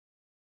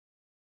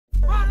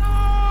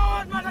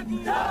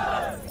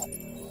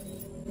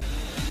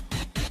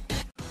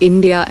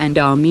India and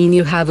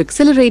Armenia have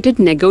accelerated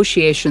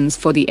negotiations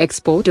for the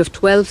export of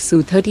 12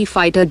 Su-30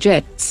 fighter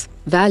jets,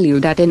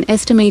 valued at an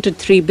estimated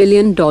 $3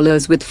 billion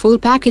with full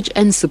package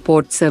and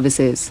support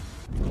services.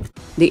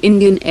 The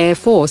Indian Air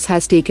Force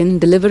has taken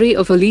delivery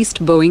of a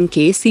leased Boeing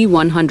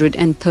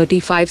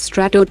KC-135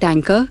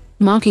 Stratotanker,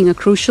 marking a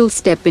crucial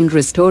step in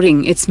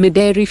restoring its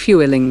mid-air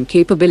refueling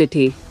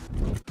capability.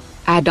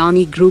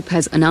 Adani Group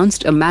has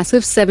announced a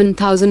massive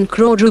 7,000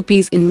 crore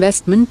rupees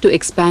investment to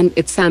expand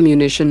its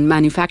ammunition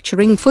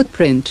manufacturing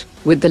footprint,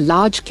 with the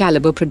large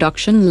caliber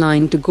production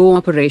line to go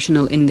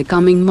operational in the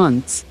coming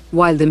months,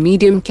 while the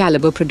medium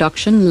caliber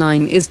production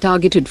line is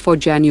targeted for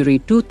January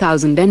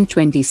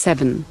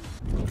 2027.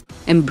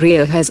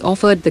 Embraer has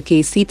offered the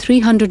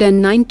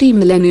KC-390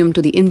 Millennium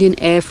to the Indian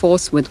Air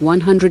Force with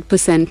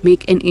 100%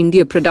 Make in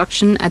India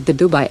production at the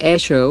Dubai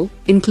Airshow,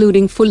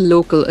 including full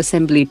local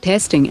assembly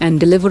testing and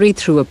delivery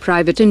through a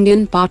private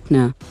Indian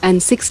partner,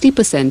 and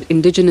 60%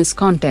 indigenous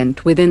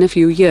content within a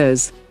few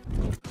years.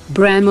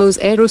 BrahMos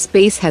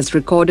Aerospace has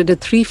recorded a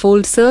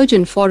threefold surge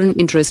in foreign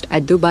interest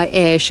at Dubai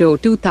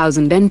Airshow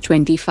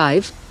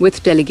 2025,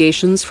 with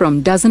delegations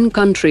from dozen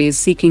countries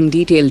seeking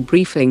detailed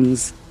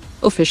briefings.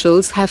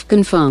 Officials have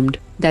confirmed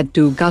that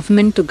 2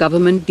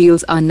 government-to-government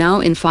deals are now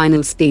in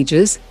final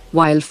stages,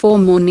 while 4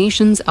 more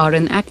nations are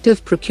in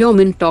active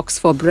procurement talks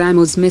for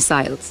BrahMos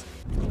missiles.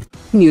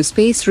 New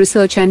Space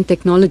Research and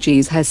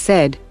Technologies has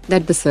said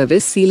that the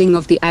service ceiling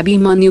of the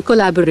Abhimanyu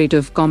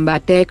collaborative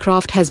combat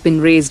aircraft has been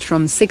raised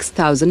from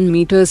 6,000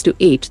 meters to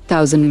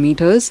 8,000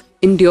 meters,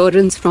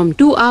 endurance from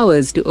 2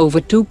 hours to over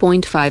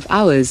 2.5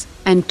 hours,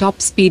 and top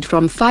speed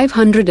from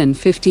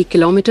 550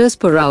 km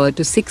per hour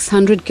to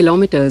 600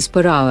 km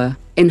per hour,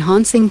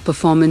 enhancing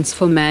performance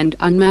for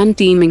manned-unmanned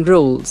teaming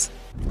roles.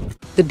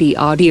 The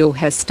DRDO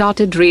has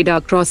started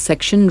radar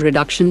cross-section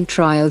reduction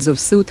trials of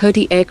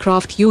Su-30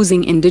 aircraft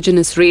using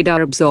indigenous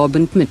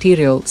radar-absorbent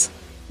materials.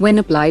 When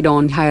applied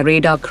on high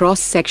radar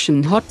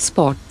cross-section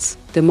hotspots,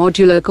 the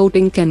modular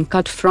coating can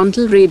cut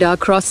frontal radar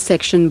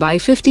cross-section by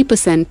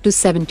 50% to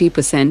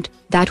 70%.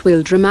 That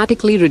will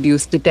dramatically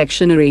reduce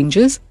detection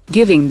ranges,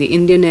 giving the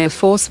Indian Air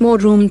Force more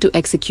room to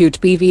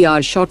execute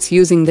BVR shots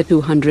using the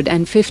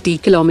 250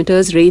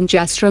 km range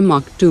Astra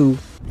Mk2.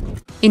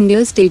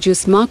 India's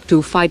Tejas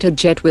Mk2 fighter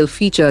jet will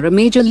feature a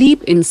major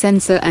leap in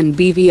sensor and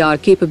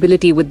BVR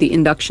capability with the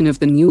induction of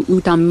the new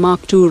UTAM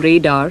Mk2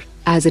 radar,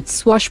 as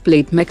its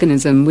swashplate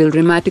mechanism will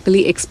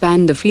dramatically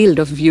expand the field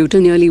of view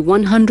to nearly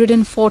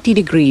 140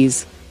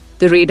 degrees.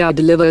 The radar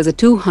delivers a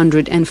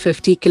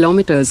 250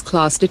 km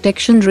class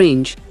detection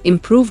range,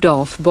 improved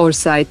off-bore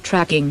sight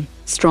tracking,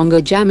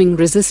 stronger jamming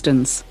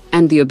resistance,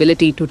 and the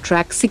ability to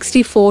track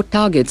 64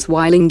 targets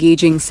while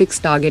engaging 6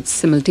 targets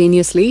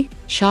simultaneously,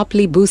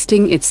 sharply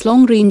boosting its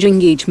long-range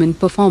engagement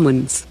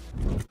performance.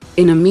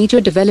 In a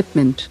major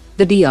development,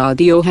 the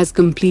DRDO has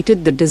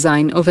completed the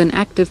design of an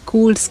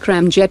active-cooled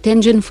Scramjet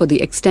engine for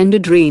the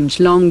extended-range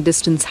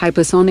long-distance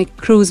hypersonic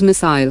cruise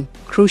missile,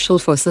 crucial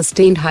for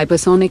sustained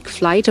hypersonic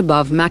flight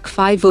above Mach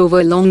 5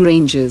 over long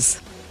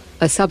ranges.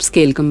 A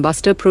subscale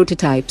combustor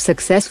prototype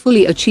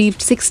successfully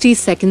achieved 60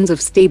 seconds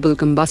of stable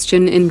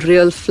combustion in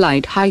real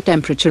flight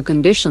high-temperature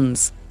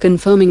conditions,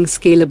 confirming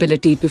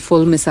scalability to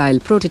full missile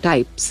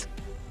prototypes.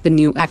 The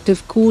new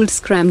active-cooled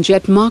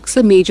Scramjet marks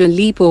a major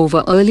leap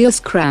over earlier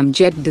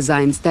Scramjet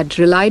designs that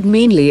relied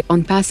mainly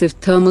on passive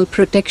thermal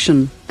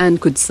protection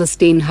and could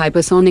sustain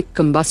hypersonic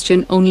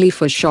combustion only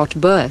for short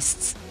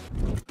bursts.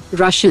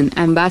 Russian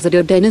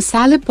Ambassador Denis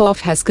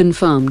Alipov has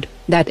confirmed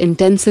that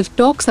intensive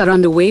talks are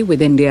underway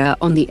with India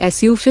on the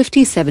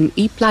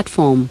Su-57E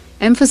platform,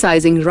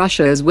 emphasizing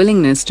Russia's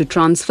willingness to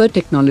transfer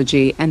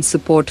technology and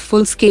support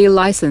full-scale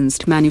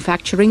licensed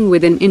manufacturing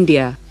within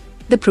India.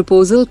 The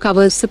proposal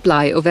covers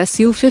supply of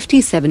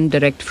Su-57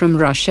 direct from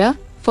Russia,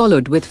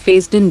 followed with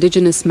phased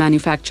indigenous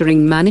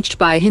manufacturing managed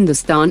by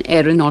Hindustan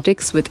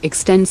Aeronautics with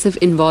extensive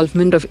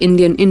involvement of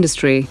Indian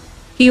industry.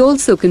 He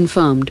also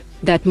confirmed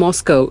that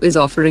Moscow is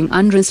offering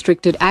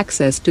unrestricted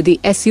access to the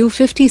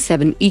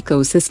Su-57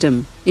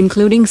 ecosystem,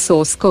 including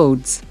source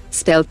codes,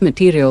 stealth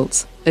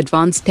materials,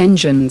 advanced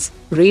engines,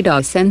 radar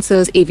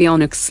sensors,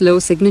 avionics, slow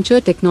signature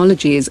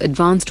technologies,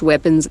 advanced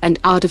weapons and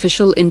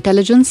artificial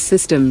intelligence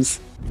systems.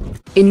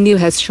 India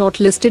has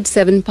shortlisted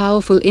 7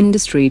 powerful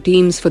industry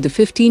teams for the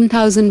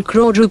 15,000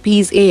 crore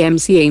rupees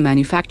AMCA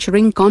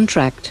manufacturing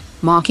contract,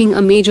 marking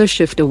a major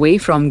shift away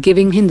from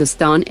giving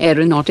Hindustan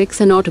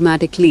Aeronautics an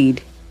automatic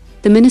lead.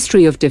 The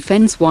Ministry of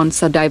Defence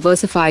wants a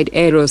diversified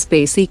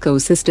aerospace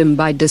ecosystem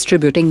by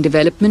distributing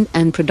development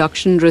and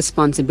production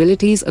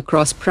responsibilities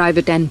across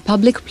private and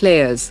public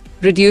players,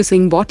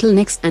 reducing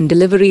bottlenecks and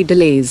delivery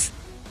delays.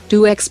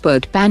 2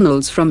 expert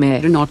panels from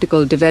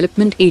Aeronautical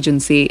Development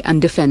Agency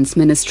and Defence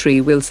Ministry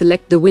will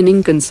select the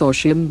winning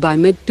consortium by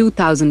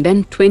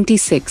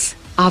mid-2026,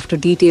 after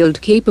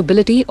detailed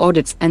capability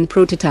audits and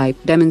prototype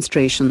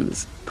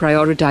demonstrations,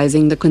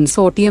 prioritizing the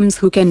consortiums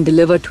who can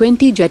deliver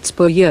 20 jets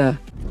per year.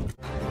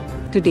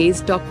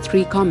 Today's top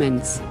 3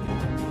 comments.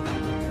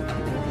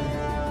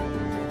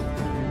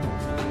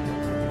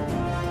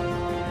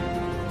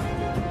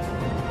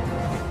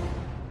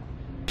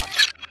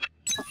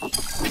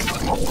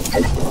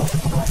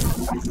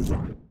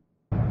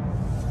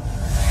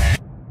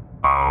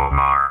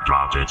 Omar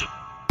dropped it.